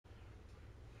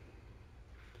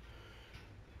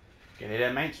G'day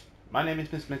there mates, my name is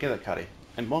Mr. Magilla-Cutti,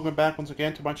 and welcome back once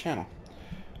again to my channel.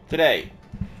 Today,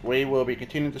 we will be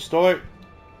continuing the story,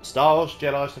 Star Wars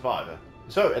Jedi Survivor.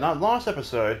 So, in our last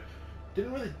episode,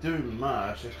 didn't really do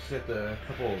much except a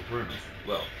couple of rumors.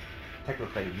 Well,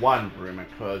 technically one rumor,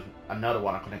 because another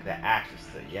one I couldn't get access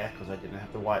to yet, because I didn't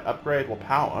have the right upgrade or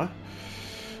power.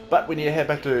 But we need to head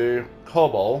back to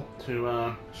Koboh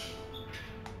to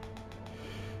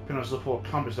finish the four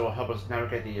compass that will help us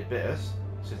navigate the Abyss,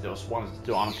 since there was one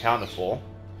still unaccounted for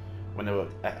when they were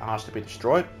asked to be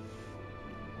destroyed.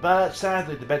 But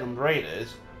sadly, the Bedlam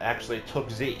Raiders actually took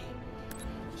Z.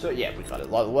 So yeah, we got a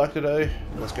lot of work to do.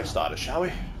 Let's get started, shall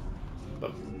we?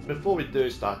 But before we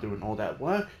do start doing all that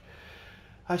work,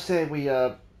 I say we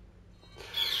have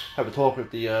a talk with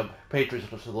the patrons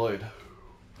of the Salute.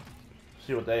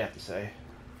 See what they have to say.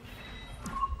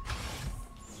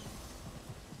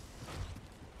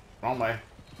 Wrong way.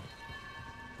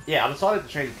 Yeah, I decided to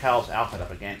change Cal's outfit up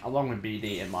again, along with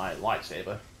BD and my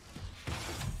lightsaber.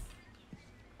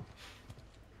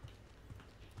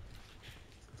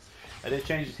 I did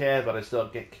change his hair, but I still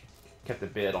kept the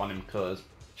beard on him, because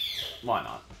why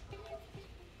not?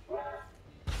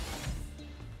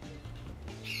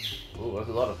 Ooh, there's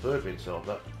a lot of food being served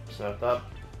up.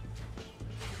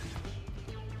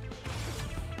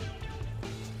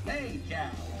 Hey, Cal.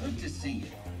 Good to see you.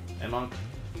 Hey, Monk.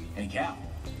 Hey, Cal.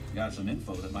 Got some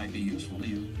info that might be useful to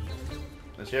you.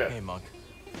 Let's hear it. Hey, Monk.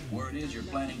 Word is you're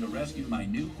planning to rescue my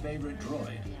new favorite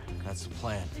droid. That's the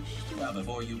plan. Well,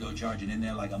 before you go charging in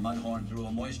there like a mudhorn through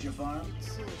a moisture farm,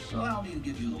 allow me to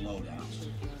give you the lowdown.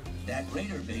 That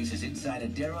Raider base is inside a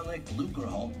derelict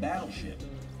Lucrehulk battleship.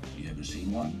 You ever seen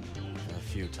one? A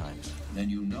few times. Then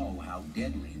you know how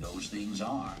deadly those things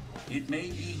are. It may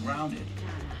be grounded,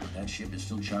 but that ship is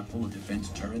still chock full of defense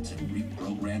turrets and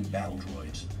reprogrammed battle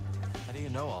droids. How do you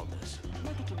know all this?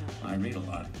 I read a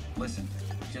lot. Listen,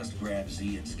 just grab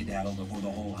Z and skedaddle before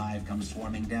the whole hive comes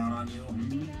swarming down on you.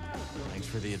 Hmm? Thanks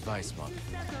for the advice, Monk.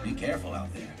 Be careful out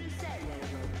there.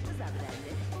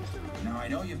 Now, I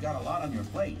know you've got a lot on your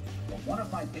plate, but one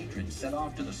of my patrons set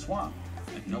off to the swamp,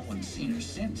 and no one's seen her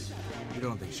since. You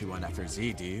don't think she went after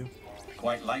Z, do you?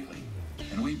 Quite likely.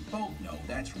 And we both know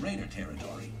that's Raider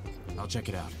territory. I'll check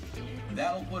it out.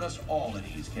 That'll put us all at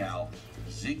ease, Cal.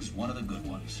 Zig's one of the good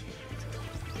ones.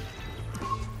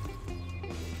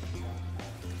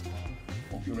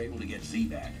 Hope you're able to get Z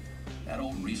back. That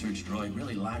old research droid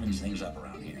really livens things up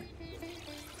around here.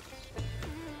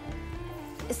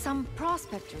 Some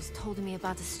prospectors told me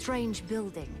about a strange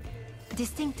building.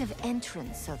 Distinctive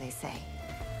entrance, so they say.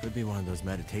 Could be one of those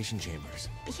meditation chambers.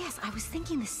 Yes, I was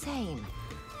thinking the same.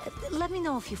 Let me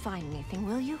know if you find anything,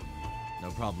 will you?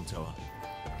 No problem, Toa.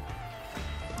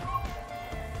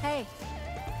 Hey.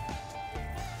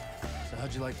 So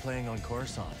how'd you like playing on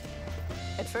Coruscant?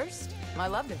 At first, I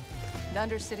loved it. The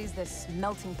Undercity's this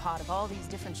melting pot of all these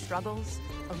different struggles.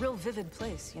 A real vivid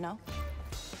place, you know?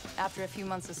 After a few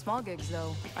months of small gigs,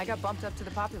 though, I got bumped up to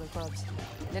the popular clubs.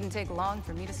 Didn't take long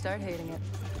for me to start hating it.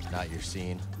 Not your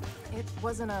scene. It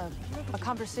wasn't a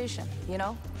conversation, you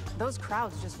know? Those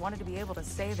crowds just wanted to be able to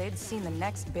say they'd seen the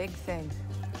next big thing.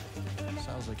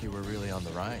 Sounds like you were really on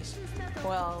the rise.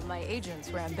 Well, my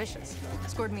agents were ambitious.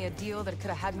 Scored me a deal that could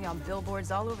have had me on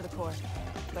billboards all over the Corps.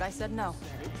 But I said no.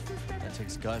 That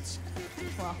takes guts.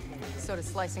 Well, so does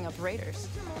slicing up raiders.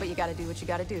 But you gotta do what you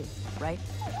gotta do, right?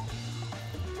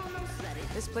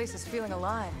 This place is feeling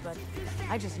alive, but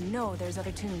I just know there's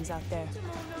other tunes out there.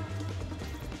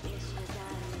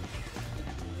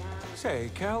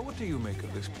 Say, Cal, what do you make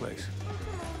of this place?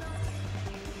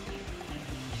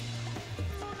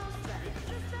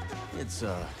 It's,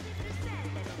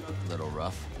 little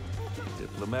rough.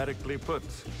 Diplomatically put.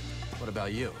 What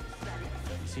about you?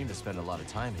 You seem to spend a lot of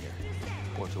time here.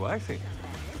 What do I think?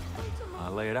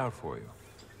 I'll lay it out for you.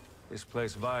 This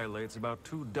place violates about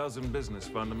 24 business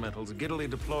fundamentals, giddily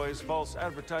deploys false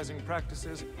advertising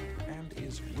practices, and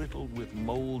is riddled with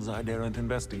moles I daren't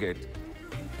investigate.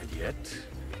 And yet,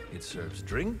 it serves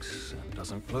drinks and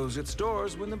doesn't close its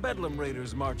doors when the Bedlam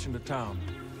Raiders march into town.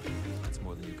 That's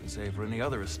more than you can say for any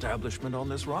other establishment on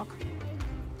this rock.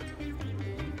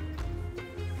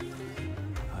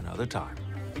 Another time.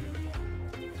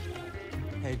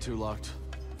 Hey, Two Locked.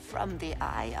 From the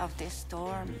eye of the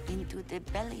storm into the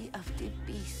belly of the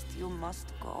beast you must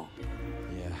go.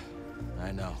 Yeah,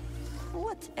 I know.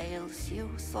 What ails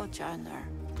you, Sojourner?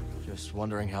 Just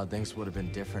wondering how things would have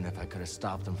been different if I could have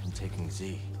stopped them from taking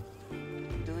Z.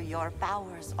 Do your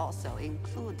powers also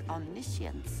include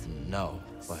omniscience? No,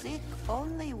 but... Seek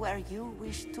only where you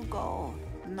wish to go,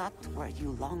 not where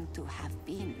you long to have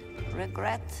been.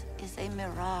 Regret is a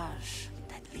mirage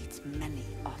that leads many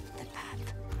off the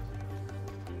path.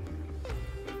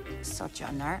 Such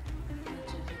honor.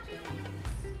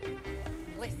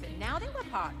 Listen, now that we're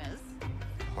partners,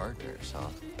 Partners, huh?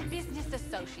 business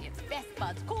associates, best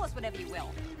buds, call us whatever you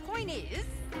will. Point is,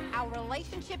 our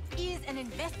relationship is an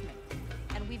investment.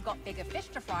 And we've got bigger fish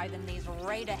to fry than these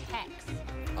raider hacks.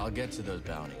 I'll get to those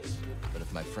bounties, but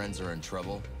if my friends are in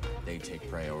trouble, they take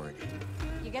priority.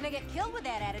 You're gonna get killed with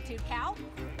that attitude, Cal.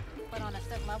 But on a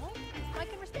certain level, I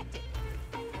can respect it.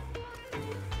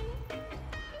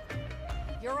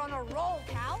 You're on a roll,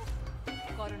 Cal.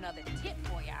 Got another tip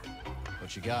for ya.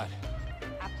 What you got?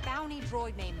 A bounty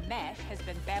droid named Mesh has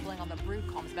been babbling on the brood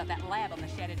comms about that lab on the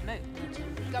shattered moon.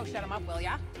 Go shut him up, will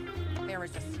ya? They're a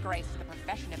disgrace to the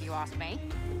profession, if you ask me.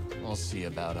 I'll see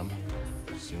about them.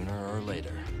 Sooner or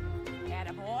later.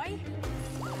 Attaboy.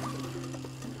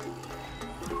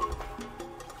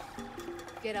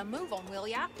 Get a move on, will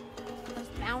ya? Those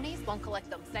bounties won't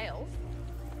collect themselves.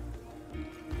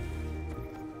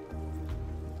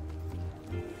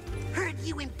 Heard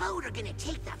you and Bode are gonna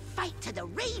take the fight to the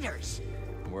Raiders.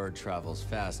 Word travels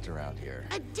fast around here.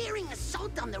 A daring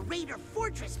assault on the Raider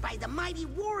fortress by the mighty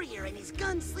warrior and his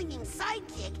gunslinging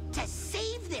sidekick to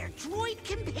save their droid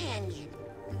companion.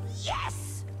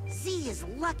 Yes! Z is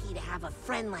lucky to have a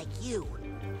friend like you.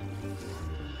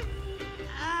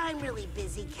 I'm really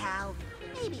busy, Cal.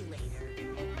 Maybe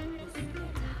later.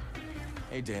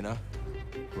 Hey, Dana.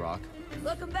 Rock.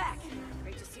 Welcome back.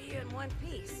 Great to see you in one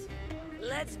piece.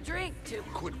 Let's drink to...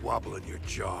 Quit wobbling your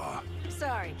jaw.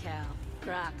 Sorry, Cal.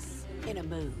 Croc's in a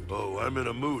mood. Oh, I'm in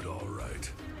a mood, all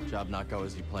right. Job not go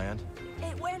as you planned?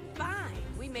 It went fine.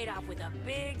 We made off with a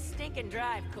big stinking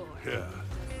drive core. Yeah,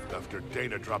 after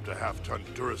Dana dropped a half-ton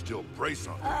Durasteel brace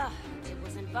on me. It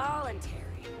was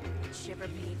involuntary. Shiver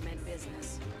Pete meant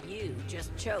business. You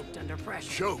just choked under pressure.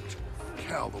 Choked?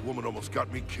 Cal, the woman almost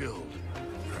got me killed.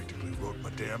 Practically wrote my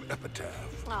damn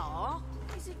epitaph. Aw.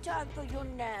 Is it time for your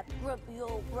nap, grumpy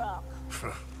old rock?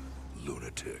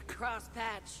 Lunatic. Cross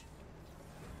patch.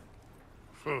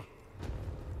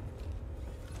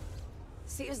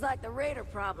 Seems like the Raider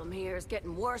problem here is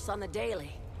getting worse on the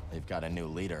daily. They've got a new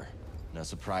leader. No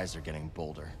surprise they're getting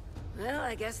bolder. Well,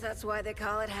 I guess that's why they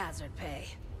call it hazard pay.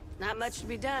 Not much to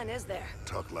be done, is there?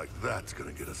 Talk like that's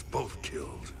gonna get us both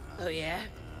killed. Oh, yeah?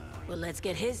 Well, let's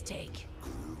get his take.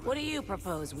 What do you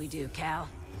propose we do, Cal?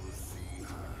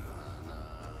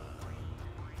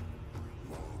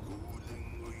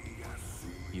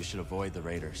 You should avoid the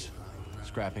Raiders.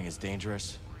 Scrapping is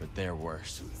dangerous, but they're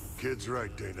worse. Kid's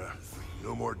right, Dana.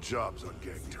 No more jobs on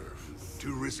gang turf.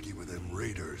 Too risky with them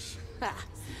Raiders. Ha!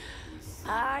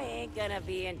 I ain't gonna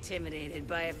be intimidated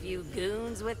by a few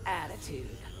goons with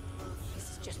attitude. This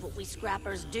is just what we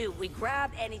scrappers do. We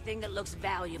grab anything that looks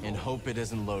valuable. And hope it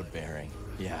isn't load-bearing.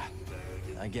 Yeah,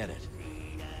 I get it.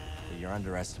 But you're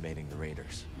underestimating the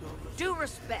Raiders. Due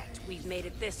respect, we've made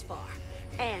it this far.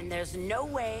 And there's no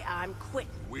way I'm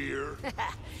quitting. We're?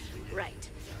 Right.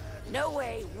 No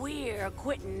way we're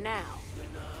quitting now.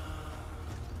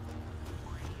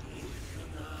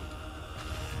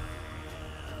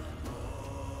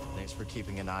 Thanks for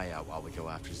keeping an eye out while we go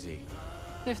after Z.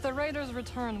 If the Raiders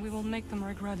return, we will make them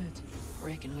regret it.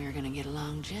 Reckon we're gonna get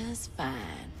along just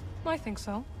fine. I think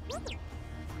so.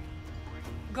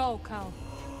 Go, Cal.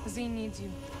 Z needs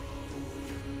you.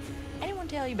 Anyone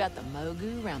tell you about the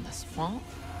Mogu around the swamp?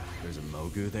 There's a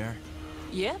Mogu there?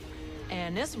 Yep.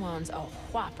 And this one's a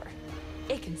whopper.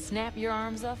 It can snap your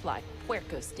arms off like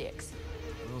puerco sticks.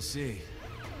 We'll see.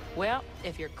 Well,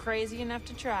 if you're crazy enough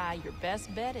to try, your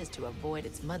best bet is to avoid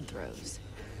its mud throws.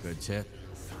 Good tip.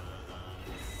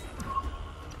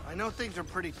 I know things are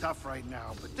pretty tough right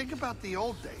now, but think about the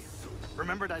old days.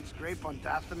 Remember that scrape on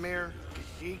Dathomir,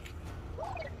 Kashyyyk?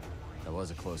 That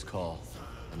was a close call,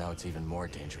 and now it's even more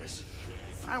dangerous.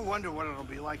 I wonder what it'll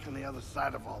be like on the other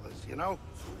side of all this, you know?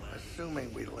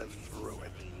 Assuming we live through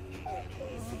it.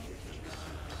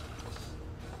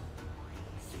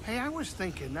 Hey, I was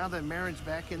thinking, now that Marin's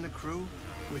back in the crew,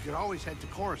 we could always head to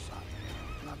Coruscant.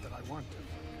 Not that I want to.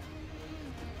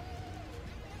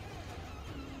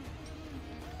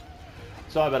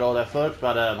 Sorry about all that, folks,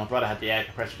 but my brother had the air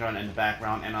compressor going in the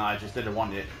background, and I just didn't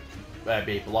want it to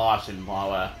be blasting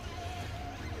while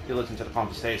you listen to the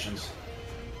conversations.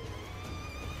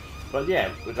 But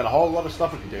yeah, we've got a whole lot of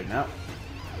stuff we can do now.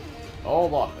 A whole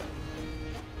lot of it.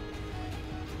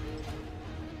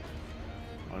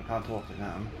 Well, we can't talk to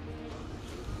them.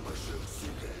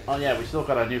 Oh yeah, we still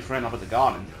got a new friend up at the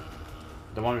garden.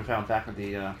 The one we found back at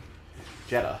the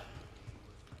Jedi.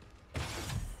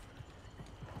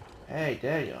 Hey,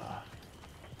 there you are.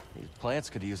 These plants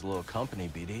could use a little company,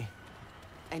 BD.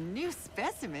 A new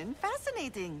specimen?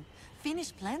 Fascinating.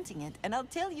 Finish planting it, and I'll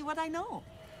tell you what I know.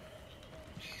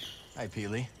 Hi,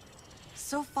 Peely.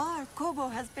 So far, Koboh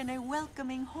has been a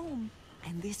welcoming home,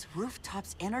 and this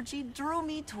rooftop's energy drew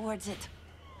me towards it.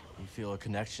 You feel a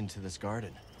connection to this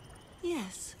garden?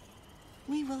 Yes.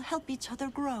 We will help each other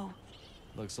grow.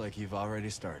 Looks like you've already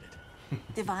started.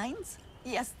 The vines?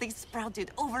 Yes, they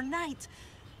sprouted overnight.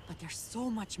 But there's so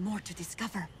much more to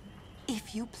discover.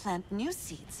 If you plant new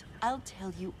seeds, I'll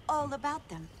tell you all about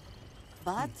them.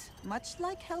 But, much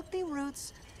like healthy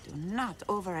roots, do not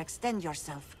overextend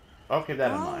yourself. I'll keep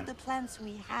that in Grow mind. the plants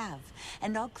we have,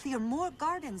 and I'll clear more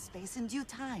garden space in due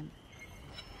time.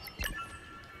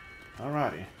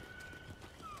 Alrighty.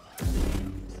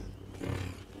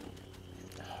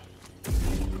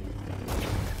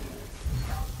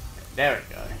 There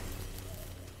we go.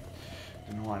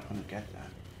 Don't know why I couldn't get that.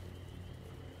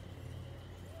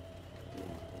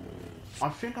 I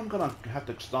think I'm gonna have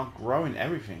to start growing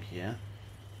everything here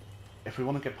if we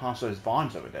want to get past those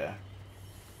vines over there.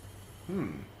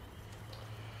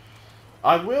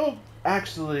 I will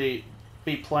actually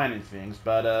be planning things,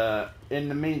 but in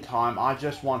the meantime, I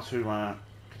just want to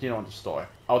continue on the story.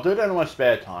 I'll do that in my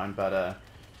spare time, but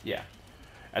yeah.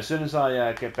 As soon as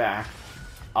I get back,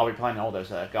 I'll be planting all those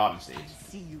garden seeds. I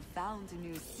see you found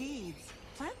new seeds.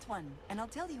 Plant one, and I'll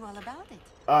tell you all about it.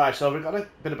 Alright, so we've got a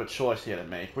bit of a choice here to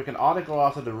make. We can either go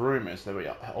after the rumors that we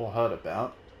all heard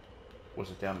about, which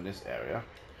is down in this area.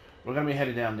 We're going to be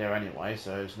heading down there anyway,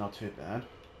 so it's not too bad.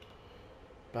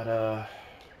 But,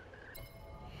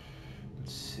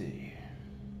 let's see.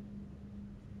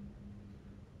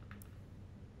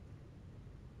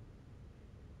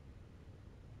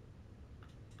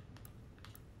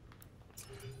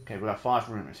 Okay, we got 5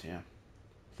 rumors here.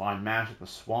 Find magic in the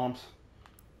swamps.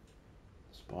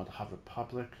 Spot the Hub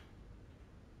Republic.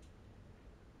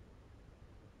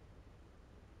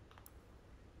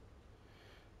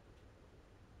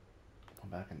 Come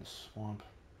back in the swamp.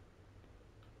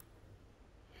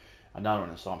 Another in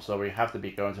the swamp, so we have to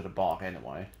be going to the bark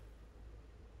anyway.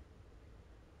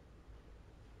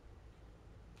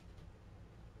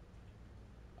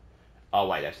 Oh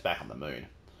wait, that's back on the moon.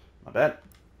 My bad.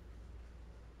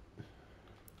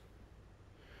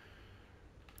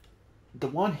 The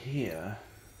one here,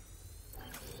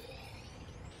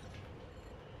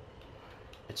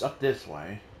 it's up this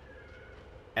way,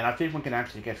 and I think we can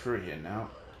actually get through here now.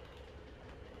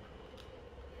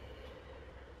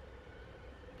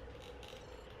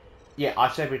 Yeah,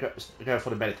 I said we go for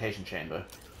the meditation chamber.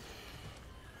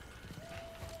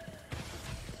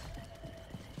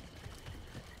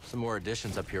 Some more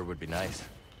additions up here would be nice.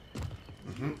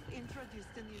 Introduce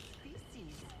the new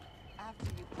species. After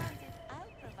you plant it, I'll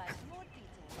provide more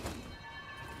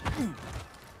details.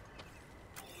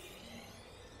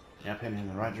 Yep, heading in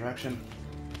the right direction.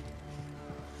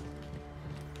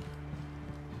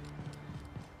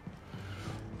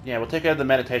 Yeah, we'll take out the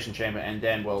meditation chamber and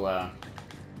then we'll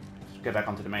get back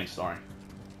onto the main story.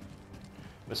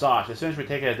 Besides, as soon as we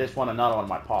take out this one, another one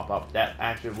might pop up. That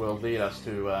actually will lead us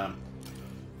to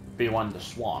B1 in the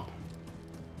swamp.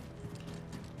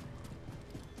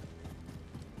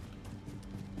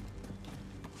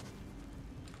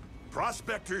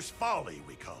 Prospector's Folly,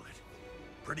 we call it.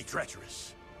 Pretty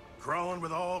treacherous. Crawling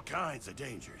with all kinds of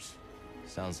dangers.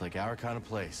 Sounds like our kind of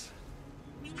place.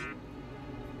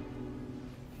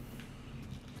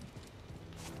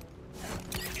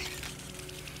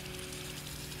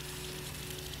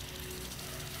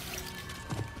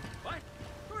 What?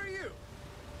 Who are you?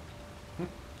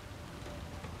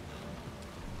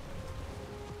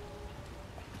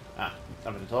 Ah,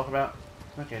 something to talk about?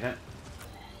 Okay then.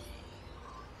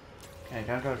 Okay,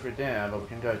 can't go through there, but we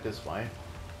can go this way.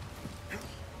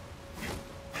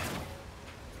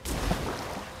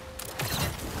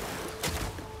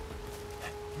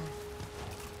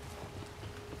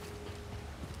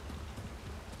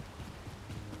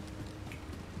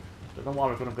 Don't know why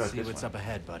we couldn't go this way. See what's up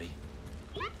ahead, buddy.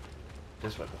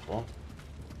 This way before.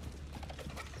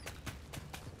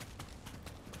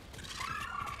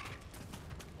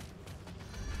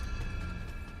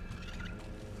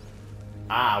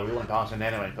 Ah, we went past it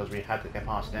anyway because we had to get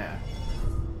past there.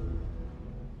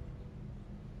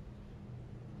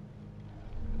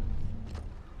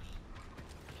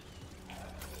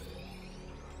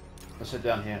 Let's sit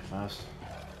down here first.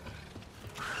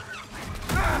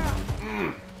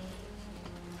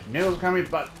 Knew it was coming,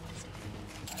 but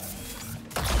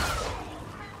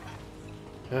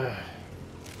This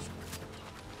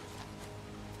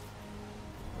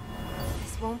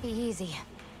won't be easy.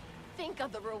 Think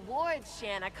of the rewards,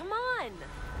 Shanna. Come on.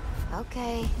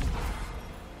 Okay.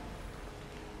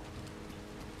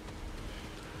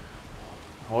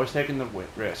 always taking the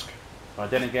risk. But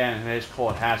then again, it is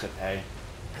called hazard pay.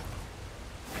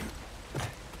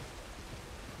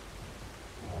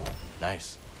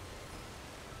 Nice.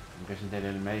 I'm guessing they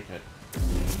didn't make it.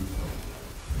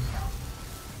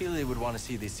 Feely would want to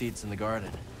see these seeds in the garden,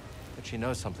 but she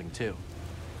knows something too.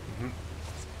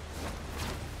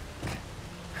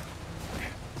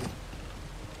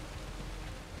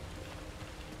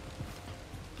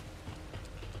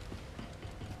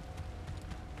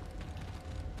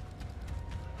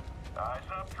 Eyes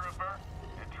up, trooper.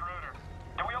 Intruder.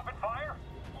 Do we open fire?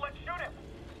 Let's shoot him.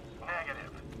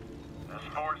 Negative. This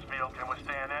force field can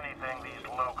withstand anything these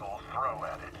locals throw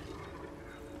at it.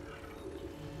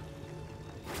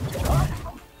 What?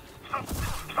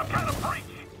 Some kind of breach!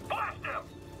 Blast him!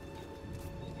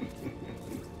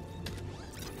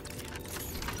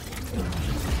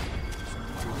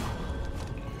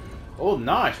 Oh,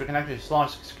 nice! We can actually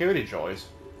slice security droids.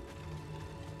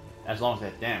 As long as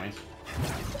they're damaged.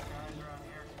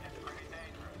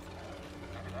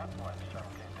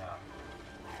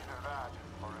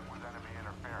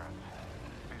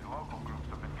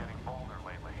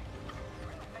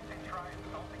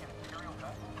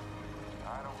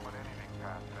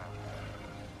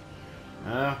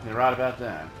 You're right about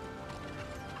that.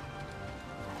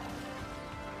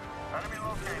 Enemy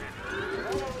located.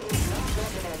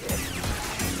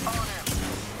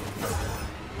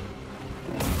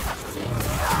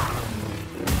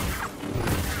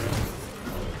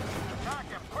 Attack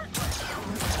him quickly.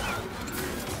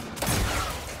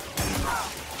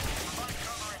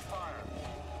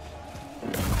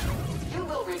 You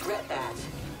will regret that.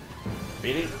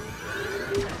 Beat it.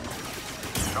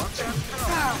 Don't stand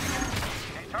still.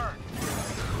 Turn.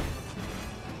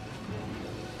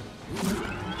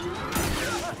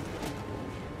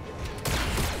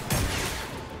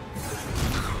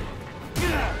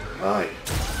 Right.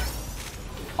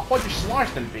 I thought you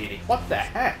sliced him, Beatty. What the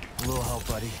heck? A little help,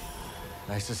 buddy.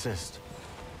 Nice assist.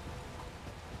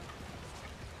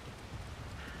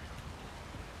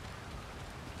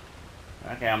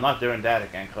 Okay, I'm not doing that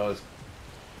again, cause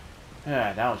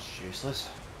yeah, that was useless.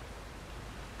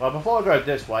 Well, before I go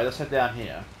this way, let's head down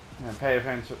here and pay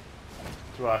attention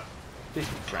to our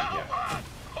fishing friend here.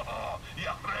 Oh,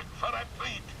 you're ready for a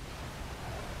treat.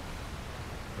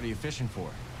 What are you fishing for?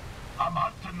 I'm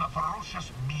hunting the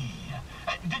ferocious me.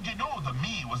 Did you know the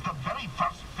me was the very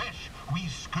first fish we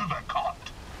scuba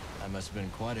caught? That must have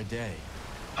been quite a day.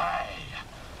 Aye,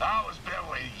 I was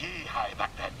barely yee-high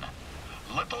back then.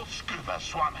 Little scuba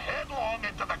swam headlong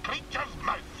into the creature's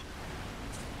mouth.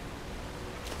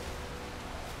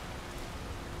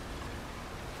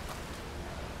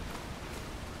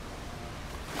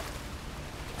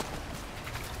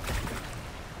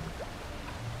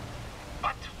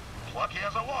 But, plucky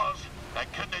as I was, I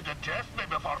couldn't digest me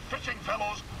before fishing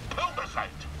fellows pulled us out.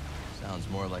 Sounds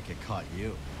more like it caught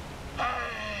you.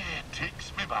 Aye, it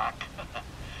takes me back.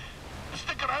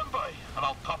 Stick around, boy, and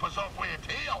I'll top us off with a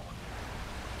tale.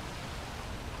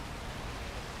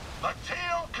 The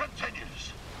tale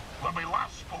continues. When we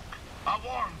last spoke, I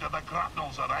warned of the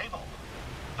grapnel's arrival.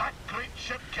 That great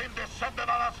ship came descending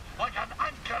on us like an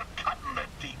anchor cutting the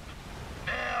deep.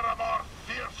 Ne'er a more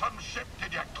fearsome ship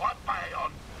did you clap my eye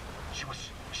on. She was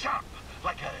sharp,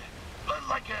 like a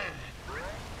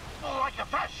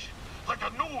fish, like the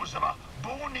nose of a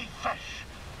bony fish.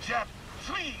 She had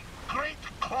 3 great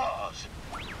claws.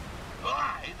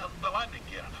 Aye, the landing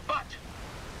gear, but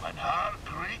when her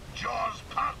great jaws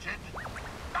parted...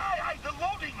 Aye, the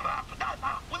loading ramp!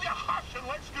 Will you hush and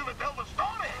let's go and tell the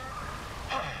story?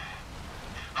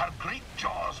 Her great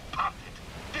jaws parted,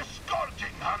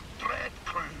 disgorging her dread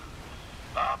crew.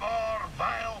 A more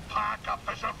vile pack of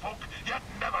fisher folk you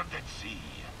never did see.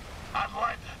 And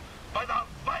led by the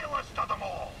vilest of them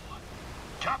all,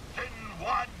 Captain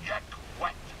One-Yek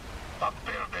Wet, the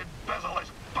bearded,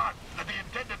 bezel-less bat that he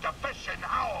intended to fish in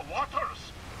our waters.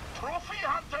 Trophy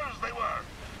hunters they were,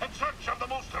 in search of the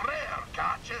most rare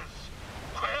catches.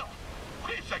 Well,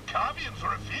 we Sacavians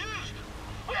refused.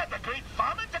 We had the great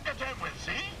famine to contend with,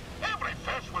 see? Every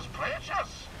fish was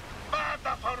precious. But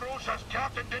the ferocious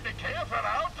captain didn't care for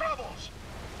our troubles.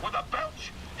 With a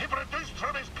belch, he produced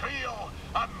from his creel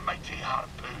a mighty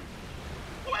harpoon.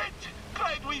 Wait,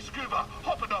 cried wee Scuba,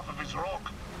 hopping off of his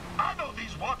rock. I know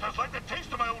these waters like the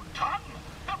taste of my own tongue.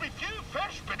 There'll be few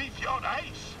fish beneath yon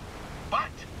ice.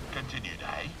 But, continued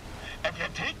I, if you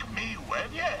take me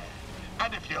with you,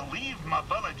 and if you leave my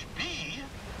village be,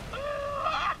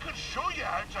 I could show you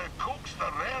how to coax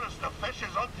the rarest of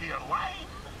fishes onto your line.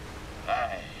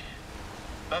 Aye.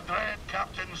 The dread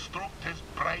captain stroked his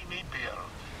briny beard.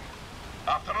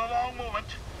 After a long moment,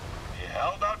 he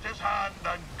held out his hand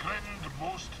and grinned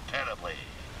most terribly.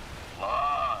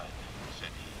 Lord,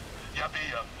 said he, you be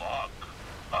in luck.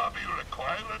 I'll be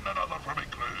requiring another for my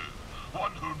crew.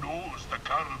 One who who knows the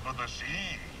curve of the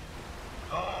sea.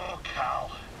 Oh,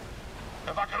 Cal.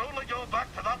 If I could only go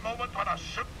back to that moment when I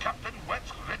shook Captain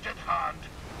Wet's rigid hand.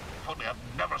 If only I'd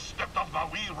never stepped off my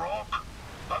wee rock.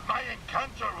 But my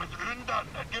encounter with Undan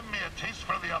had given me a taste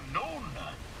for the unknown.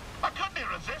 I couldn't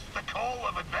resist the call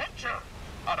of adventure,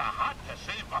 and I had to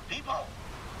save my people.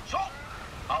 So,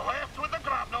 I left with the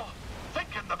grapnel,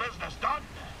 thinking the business done.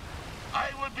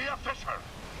 I would be a fisher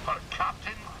for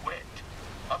Captain Wet.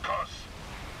 Of course,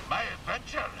 my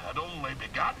adventure had only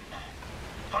begun.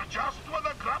 For just when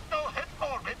the grapnel hit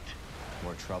orbit...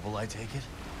 More trouble, I take it?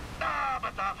 Nah,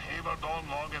 but I've havered on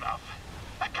long enough.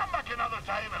 Come back another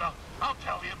time and I'll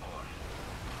tell you more.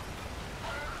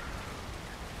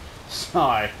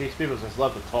 Sorry, these people just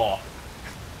love to talk.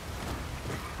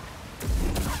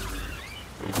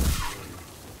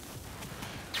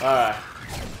 Alright.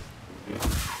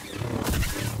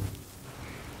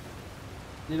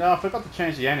 You know, I forgot to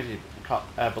change the energy,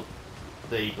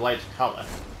 the blade's color.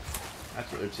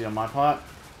 That's oopsie on my part.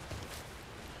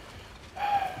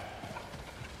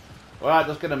 Alright,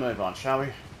 let's get a move on, shall we?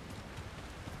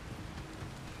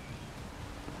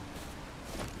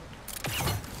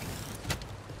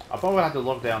 I'll probably have to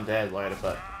look down dead later,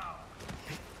 but...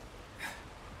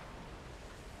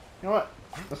 You know what?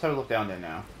 Let's have a look down there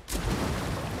now.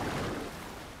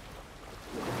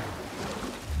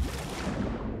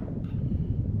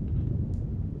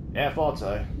 Yeah, I thought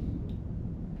so.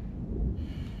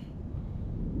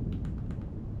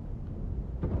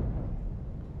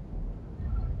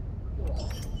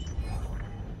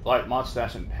 Like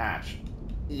mustache and patch.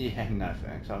 Yeah, no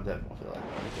thanks. I'm definitely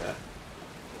like that.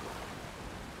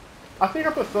 I think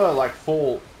I prefer like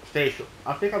full facial.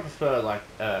 I think I prefer like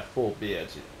full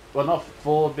beards. Well, not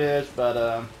full beards, but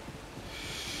I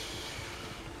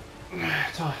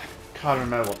can't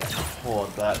remember what that's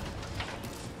called. But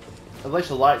at least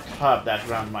a light curve that's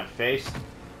around my face.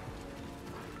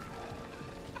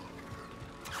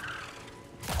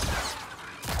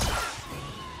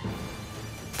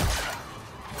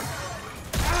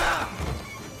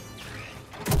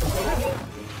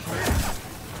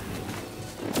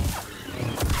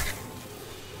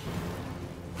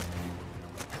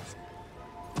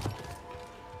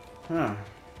 Huh.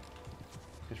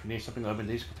 Guess we need something to open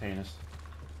these containers.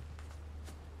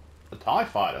 A TIE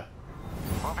fighter?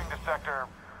 Moving to sector...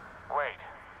 Wait,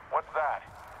 what's that?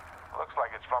 Looks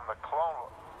like it's from the clone...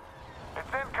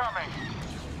 It's incoming!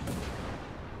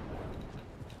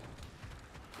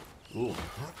 Ooh.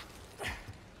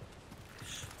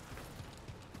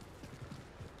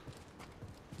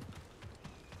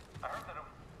 I heard that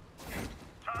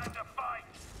time to fight!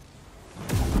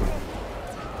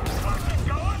 Wanna keep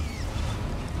going?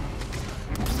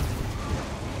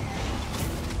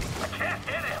 I can't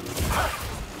hit him!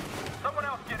 Someone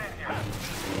else get in here!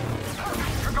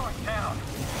 You're going down!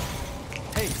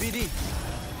 Hey, BD!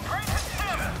 Great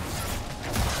him!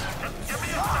 Just give me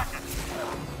a second!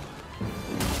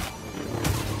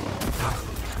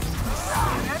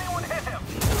 Can anyone hit him?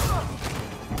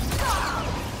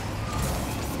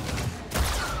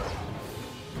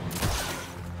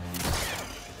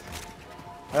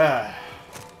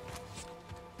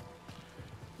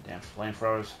 Damn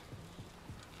flamethrowers.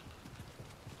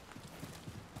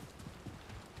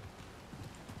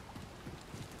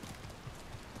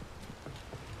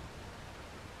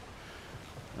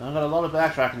 I've got a lot of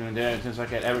backtracking to do since I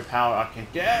get every power I can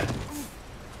get.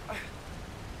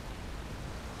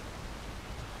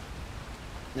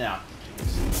 Now,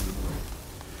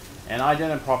 and I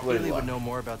didn't properly Really look. would know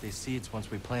more about these seeds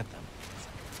once we plant them.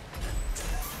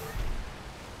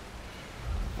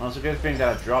 Well, it's a good thing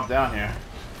that I dropped down here.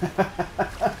 I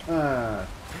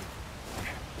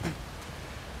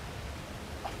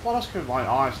thought I was going to my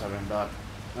eyes something, but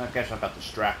I guess I got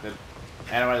distracted.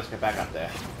 Anyway, let's get back up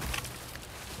there.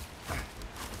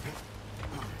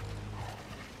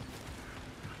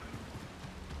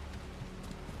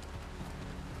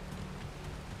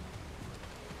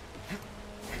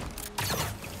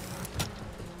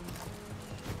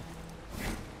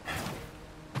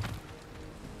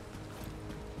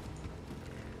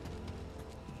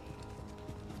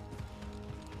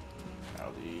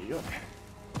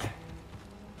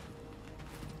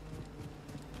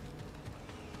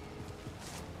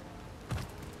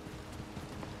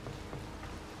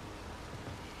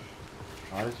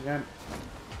 Try this again.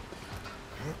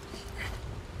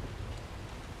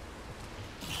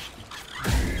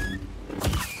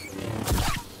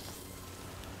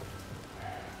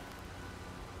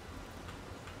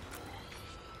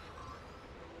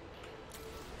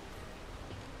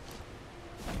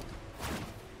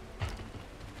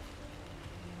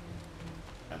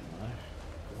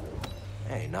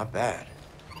 Hey, Hey, not bad.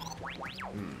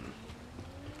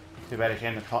 Too bad it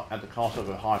came at the cost of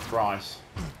a high price.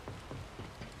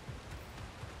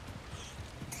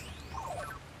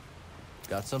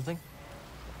 Got something?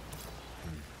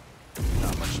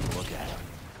 Not much to look at.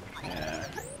 Yeah.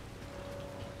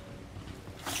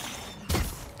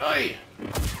 Hey!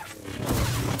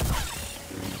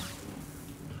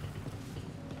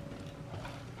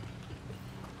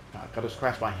 I gotta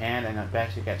scratch my hand and I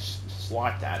basically get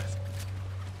swiped at.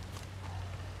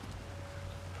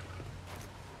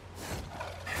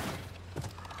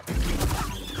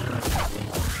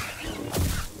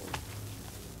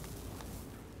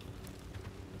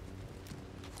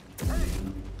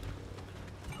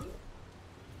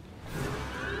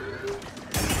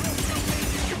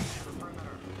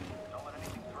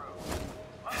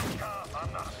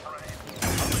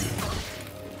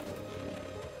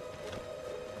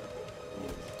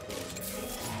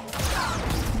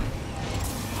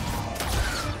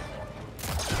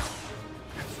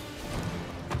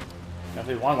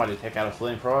 Definitely one way to take out a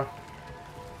flamethrower.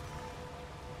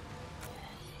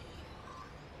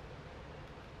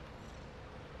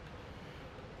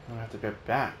 I have to go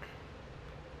back.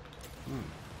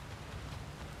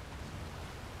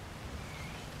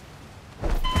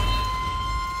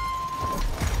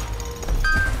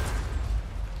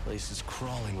 Place is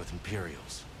crawling with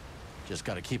Imperials. Just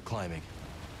gotta keep climbing.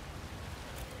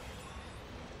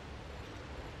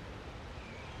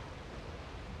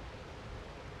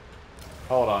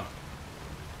 Hold on.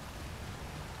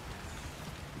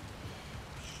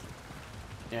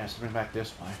 Yeah, let's bring back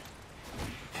this way.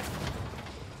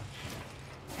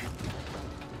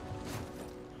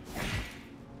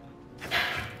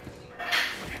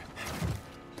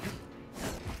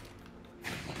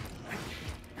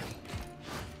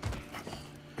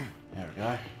 There we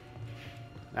go.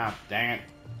 Now, dang it.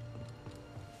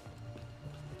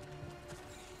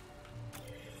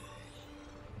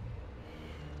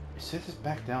 It says it's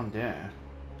back down there.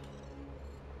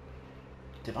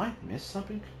 Did I miss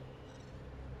something?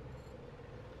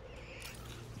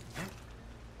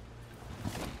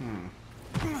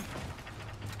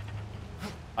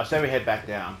 I say we head back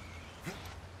down.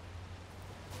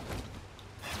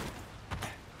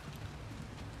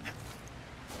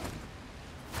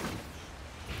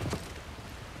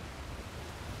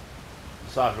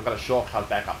 Besides, we've got a shortcut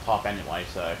back up top anyway,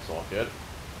 so it's all good.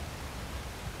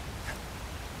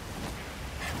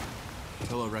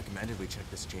 Tolo recommended we check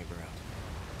this chamber out.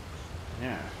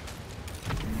 Yeah.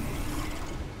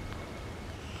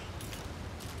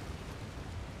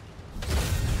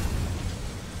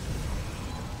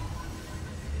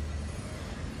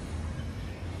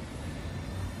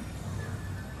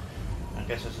 I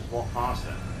guess let's just walk past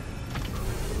it.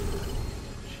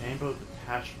 Chamber of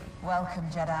Detachment. Welcome,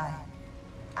 Jedi.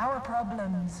 Our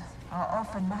problems are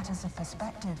often matters of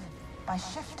perspective. By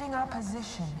shifting our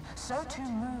position, so too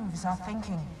moves our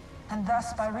thinking, and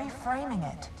thus by reframing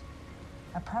it.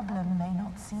 A problem may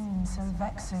not seem so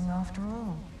vexing after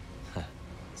all.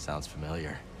 Sounds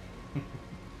familiar.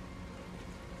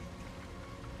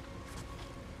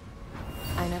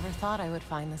 I never thought I would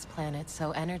find this planet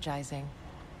so energizing.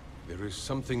 There is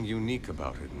something unique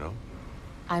about it, no?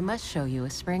 I must show you a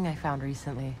spring I found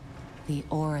recently. The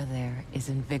aura there is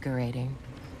invigorating.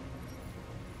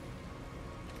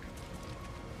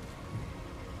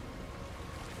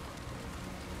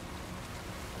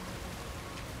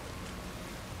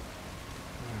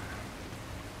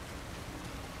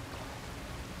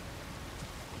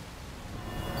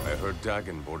 I heard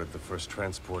Dagan boarded the first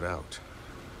transport out.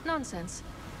 Nonsense.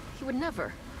 He would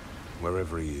never.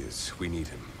 Wherever he is, we need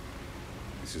him.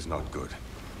 This is not good.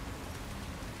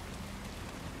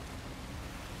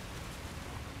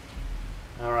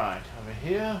 Alright, over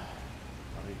here,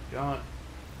 what we got?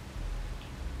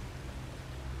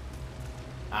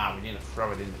 Ah, we need to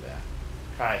throw it into there.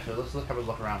 Okay, so let's have a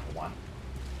look around for one.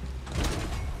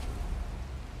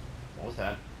 What was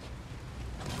that?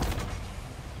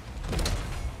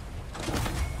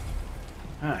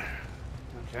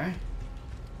 Okay.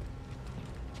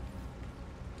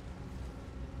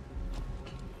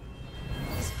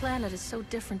 This planet is so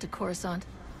different to Coruscant.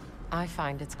 I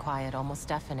find its quiet almost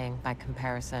deafening by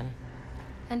comparison.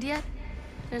 And yet,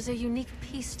 there's a unique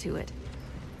piece to it.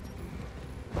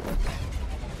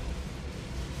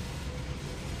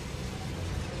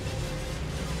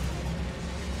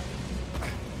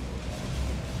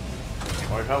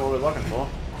 Work out what we're looking for.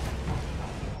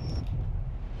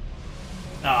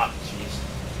 Ah, jeez.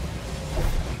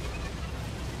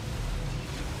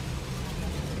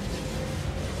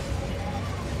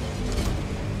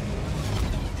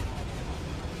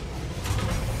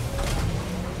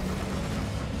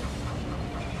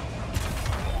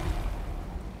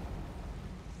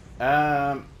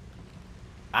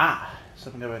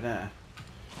 Something over there.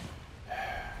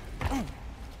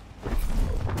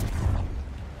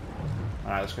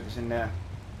 Alright, let's get this in there.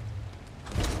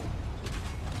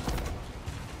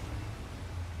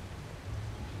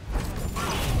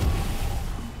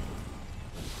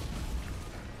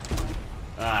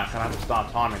 Ah, can I have to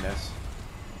start timing this?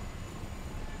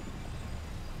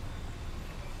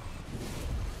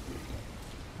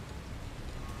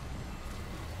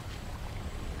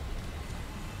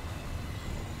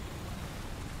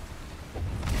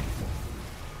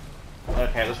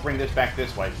 Okay, let's bring this back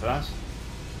this way first.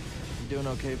 You doing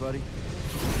okay, buddy?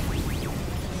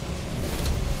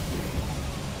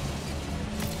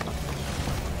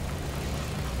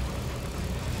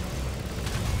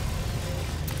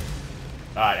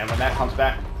 Alright, and when that comes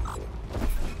back,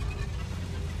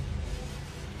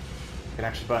 we can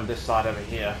actually burn this side over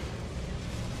here.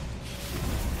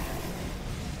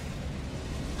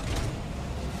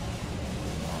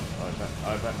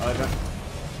 Open.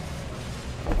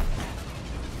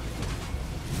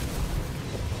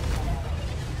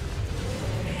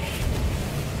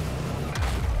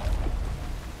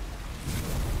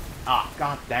 Ah,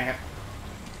 god dang it.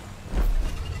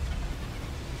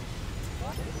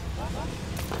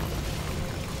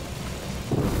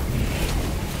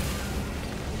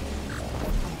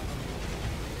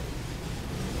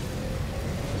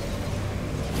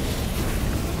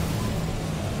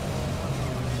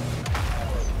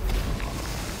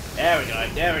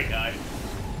 There we go.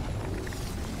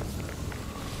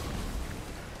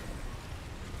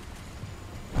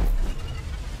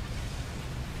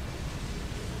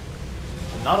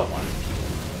 Another one.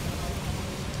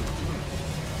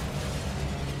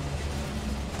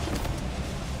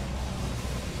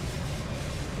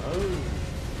 Oh.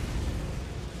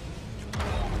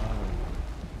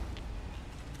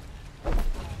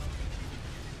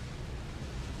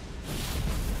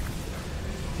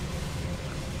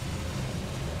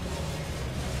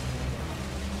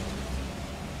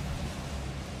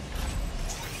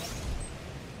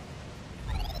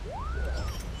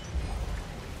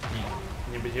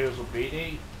 Materials will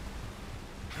BD.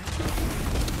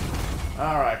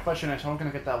 Alright, question is, how am I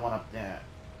gonna get that one up there?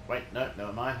 Wait, no,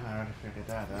 never mind. I already figured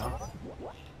that out.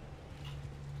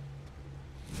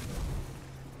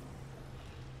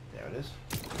 There it is.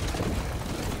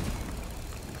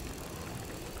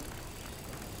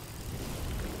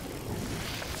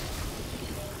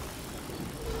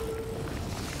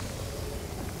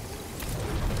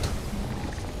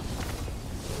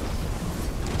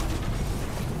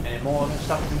 More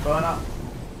stuff can burn up.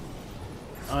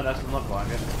 Oh, it doesn't look like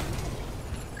it.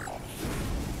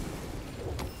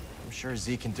 I'm sure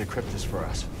Z can decrypt this for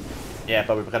us. Yeah,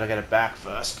 but we've got to get it back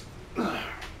first.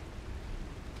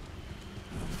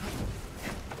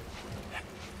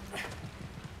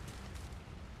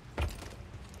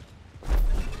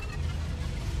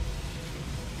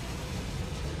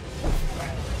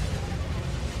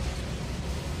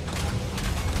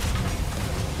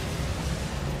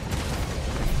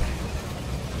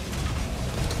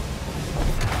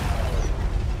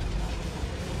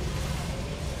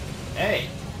 Hey!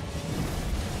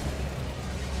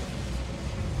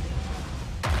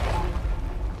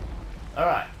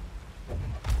 Alright.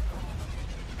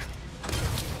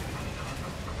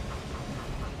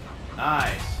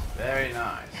 Nice. Very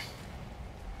nice.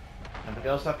 Anything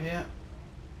else up here?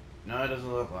 No, it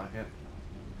doesn't look like it.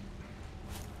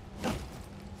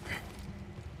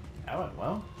 That went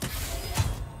well.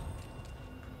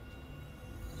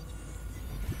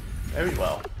 Very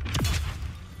well.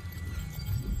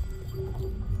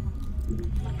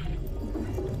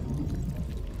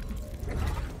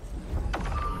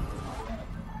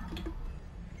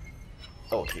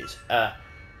 Oh jeez.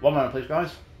 One moment please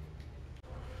guys.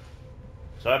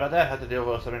 Sorry about that, I had to deal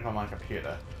with something on my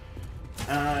computer.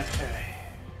 Okay.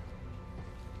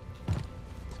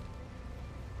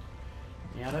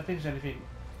 Yeah, I don't think there's anything...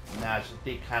 Nah, it's just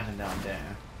decanting down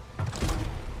there.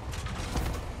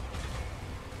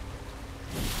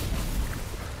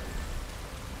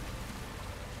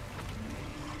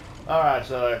 Alright,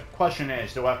 so question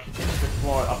is, do I continue to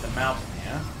explore up the mountain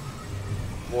here?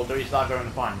 Or do we start going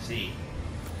to find Z?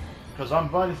 Because I'm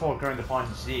voting for going to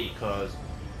find Z, because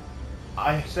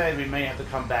I say we may have to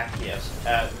come back here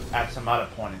at some other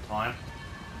point in time.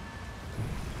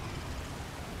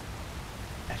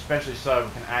 Especially so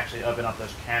we can actually open up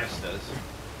those canisters.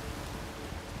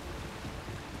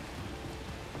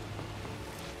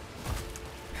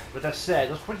 With that said,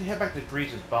 let's quickly head back to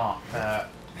Grease's bar,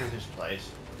 Grease's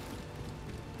place.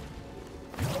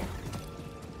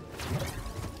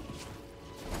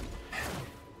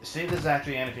 see if there's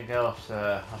actually anything else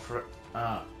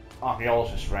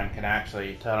archaeologist friend can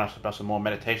actually tell us about some more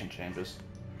meditation chambers.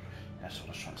 That's what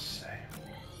I was trying to say.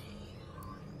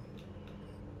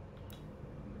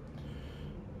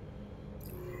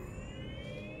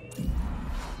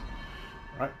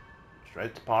 Right,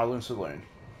 straight to Pyloon Saloon.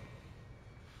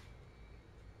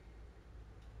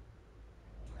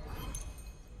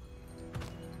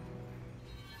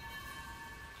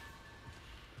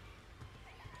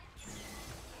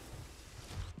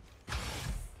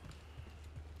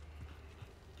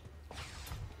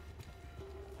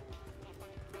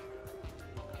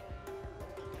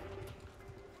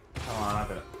 Come on, I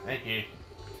bet. Thank you.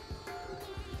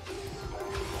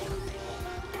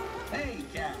 Hey,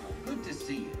 Cal. Good to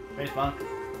see you. Face Monk.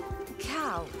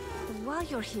 Cal, while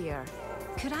you're here,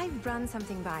 could I run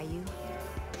something by you?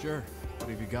 Sure. What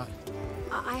have you got?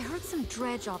 I heard some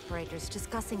dredge operators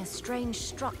discussing a strange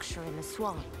structure in the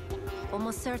swamp.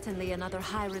 Almost certainly another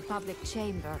High Republic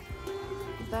chamber.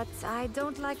 But I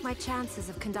don't like my chances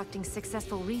of conducting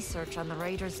successful research on the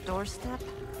Raiders' doorstep.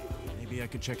 Maybe I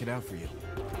could check it out for you.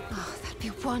 Oh, that'd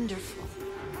be wonderful.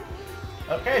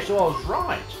 Okay, so I was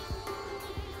right.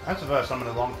 That's the first time in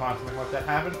a long time something like that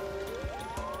happened.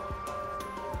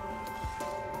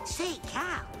 Say,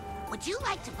 Cal, would you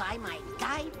like to buy my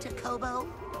guide to Koboh?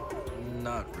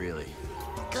 Not really.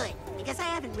 Good, because I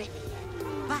haven't written it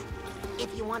yet. But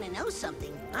if you want to know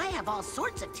something, I have all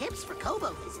sorts of tips for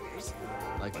Koboh visitors.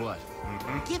 Like what?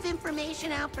 Give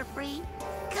information out for free.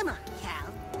 Come on, Cal.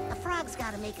 A frog's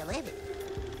got to make a living.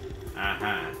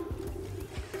 Uh-huh.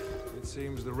 It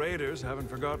seems the Raiders haven't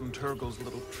forgotten Turgle's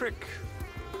little trick.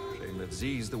 Shame that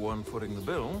Z's the one footing the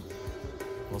bill.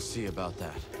 We'll see about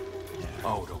that. Yeah.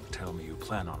 Oh, don't tell me you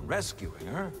plan on rescuing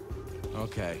her.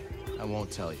 Okay, I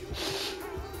won't tell you.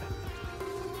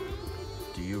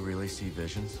 Do you really see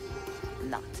visions?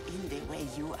 Not in the way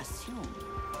you assume.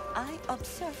 I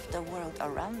observe the world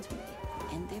around me,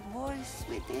 and the voice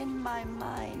within my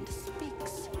mind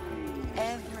speaks.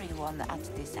 Everyone at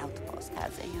this outpost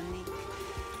has a unique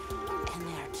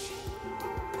energy.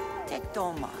 Take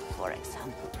Doma, for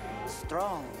example.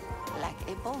 Strong, like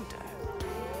a boulder.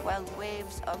 While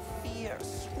waves of fear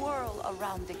swirl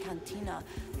around the cantina,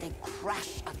 they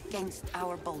crash against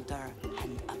our boulder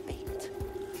and abate.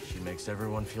 She makes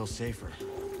everyone feel safer.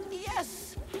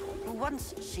 Yes!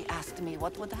 Once she asked me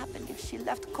what would happen if she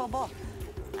left Koboh.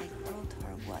 I told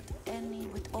her what any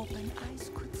with open eyes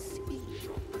could see.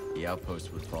 The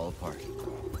outpost would fall apart.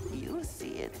 You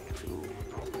see it too.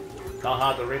 Not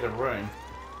hard to read a room.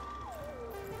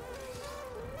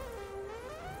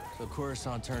 So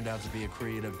Coruscant turned out to be a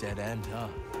creative dead end, huh?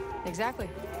 Exactly.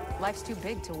 Life's too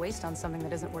big to waste on something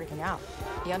that isn't working out.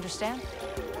 You understand?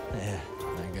 Yeah,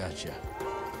 I gotcha.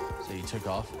 So you took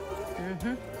off?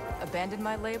 Mm-hmm. Abandoned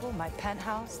my label, my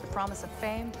penthouse, the promise of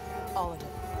fame, all of it.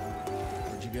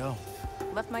 Where'd you go?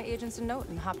 Left my agents a note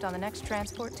and hopped on the next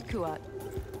transport to Kuat.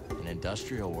 An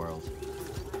industrial world.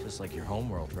 Just like your home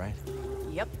world, right?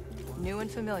 Yep. New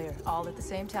and familiar, all at the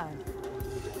same time.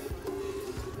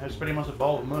 That's pretty much a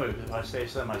bold move, if I say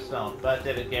so myself. But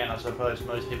then again, I suppose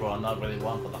most people are not really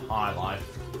one for the high life.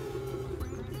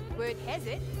 Word has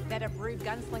it that a brood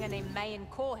gunslinger named Mayan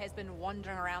Core has been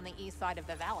wandering around the east side of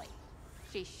the valley.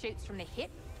 She shoots from the hip,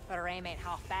 but her aim ain't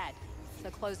half bad. So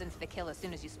close in for the kill as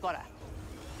soon as you spot her.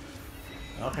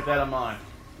 I'll keep that in mind.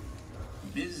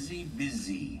 Busy,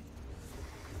 busy.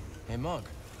 Hey, Monk,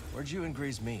 where'd you and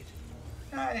Grease meet?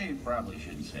 I probably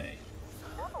shouldn't say.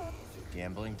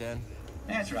 Gambling den?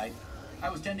 That's right. I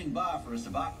was tending bar for a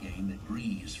sabacc game that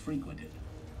Grease frequented.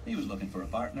 He was looking for a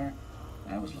partner.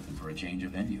 I was looking for a change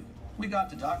of venue. We got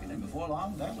to talking, and before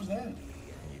long, that was that.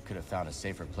 You could have found a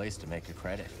safer place to make a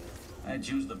credit. I'd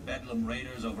choose the Bedlam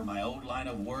Raiders over my old line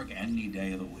of work any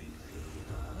day of the week.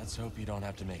 Let's hope you don't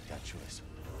have to make that choice.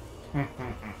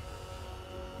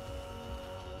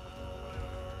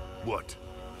 What?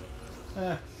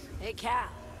 Hey, Cal.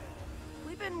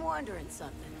 We've been wondering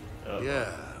something.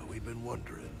 Yeah, we've been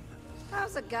wondering.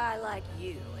 How's a guy like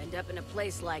you end up in a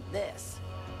place like this?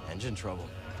 Engine trouble.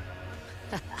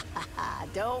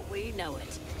 Don't we know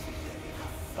it?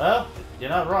 Well,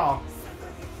 you're not wrong.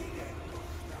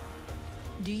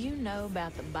 Do you know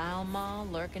about the bile maw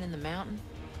lurking in the mountain?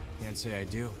 Can't say I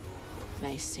do.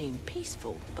 May seem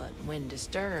peaceful, but when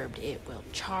disturbed, it will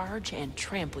charge and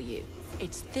trample you.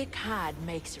 Its thick hide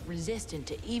makes it resistant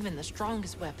to even the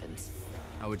strongest weapons.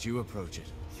 How would you approach it?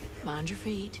 Mind your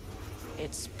feet.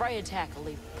 Its spray attack will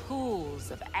leave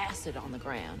pools of acid on the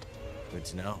ground. Good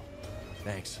to know.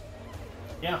 Thanks.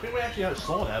 Yeah, I think we actually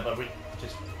saw that, but we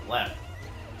just left.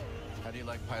 How do you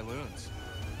like Pyloons?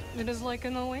 It is like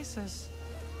an oasis.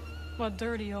 A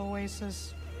dirty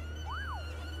oasis.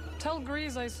 Tell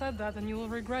Grease I said that and you will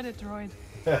regret it, droid.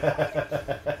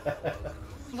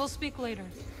 We'll speak later.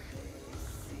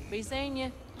 Be seeing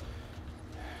you.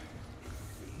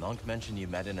 Monk mentioned you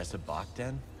met in a sabacc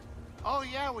den? Oh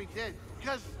yeah, we did.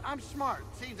 Because I'm smart.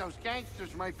 See, those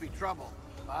gangsters might be trouble,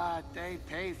 but they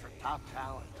pay for top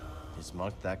talent. Is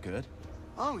Monk that good?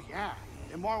 Oh yeah,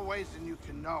 in more ways than you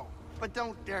can know. But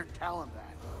don't dare tell him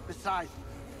that. Besides,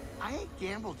 I ain't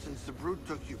gambled since the Brood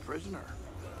took you prisoner.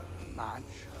 Much.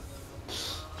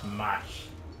 Much.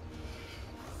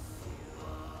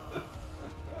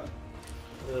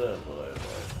 Oh boy,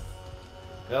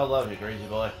 boy. I love you, Greasy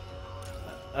boy.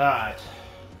 Alright.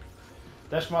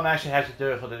 This one actually has to do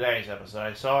it for today's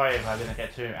episode. Sorry if I didn't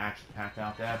get too action-packed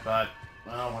out there, but,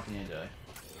 well, what can you do?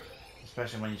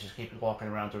 Especially when you just keep walking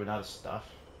around doing other stuff.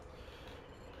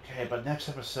 Okay, but next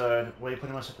episode, we're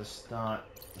pretty much at the start.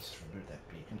 Let's remove that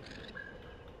beacon.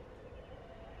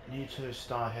 You two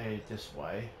start heading this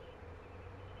way.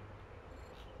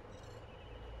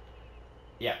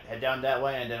 Yeah, head down that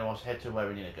way, and then we'll head to where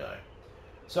we need to go.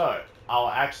 So, I'll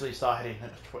actually start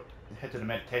head to the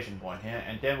meditation point here,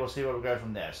 and then we'll see where we go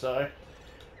from there. So,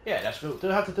 yeah, that's what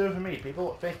we'll have to do it for me,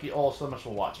 people. Thank you all so much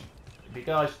for watching. If you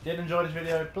guys did enjoy this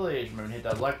video, please remember to hit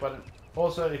that like button.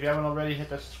 Also, if you haven't already, hit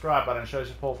that subscribe button and show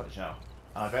support for the channel.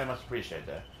 I very much appreciate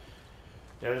that.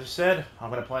 As I said,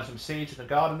 I'm going to plant some seeds in the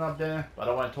garden up there, but I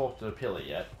don't want to talk to the pillar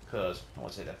yet, because I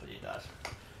want to say that for you guys.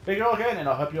 Thank you all again, and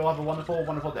I hope you all have a wonderful,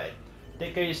 wonderful day.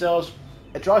 Take care of yourselves,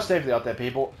 and drive safely out there,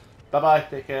 people. Bye-bye,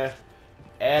 take care,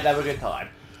 and have a good time.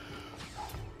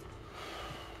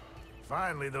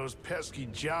 Finally, those pesky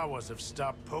Jawas have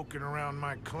stopped poking around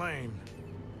my claim.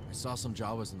 I saw some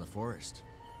Jawas in the forest.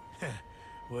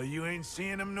 Well, you ain't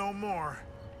seeing them no more.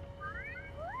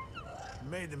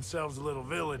 Made themselves a little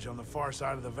village on the far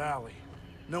side of the valley.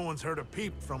 No one's heard a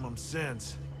peep from them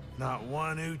since. Not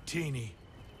one Utini.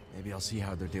 Maybe I'll see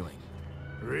how they're doing.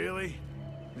 Really?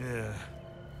 Yeah.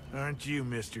 Aren't you,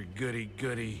 Mr.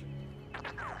 Goody-Goody?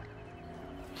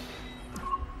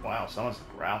 Wow, someone's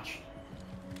a grouch.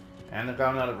 And they've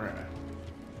got another rumor.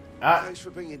 Thanks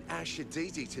for bringing Ash and Dee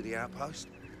Dee to the outpost.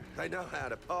 They know how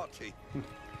to party.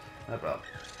 No problem.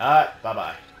 Alright,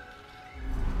 bye-bye.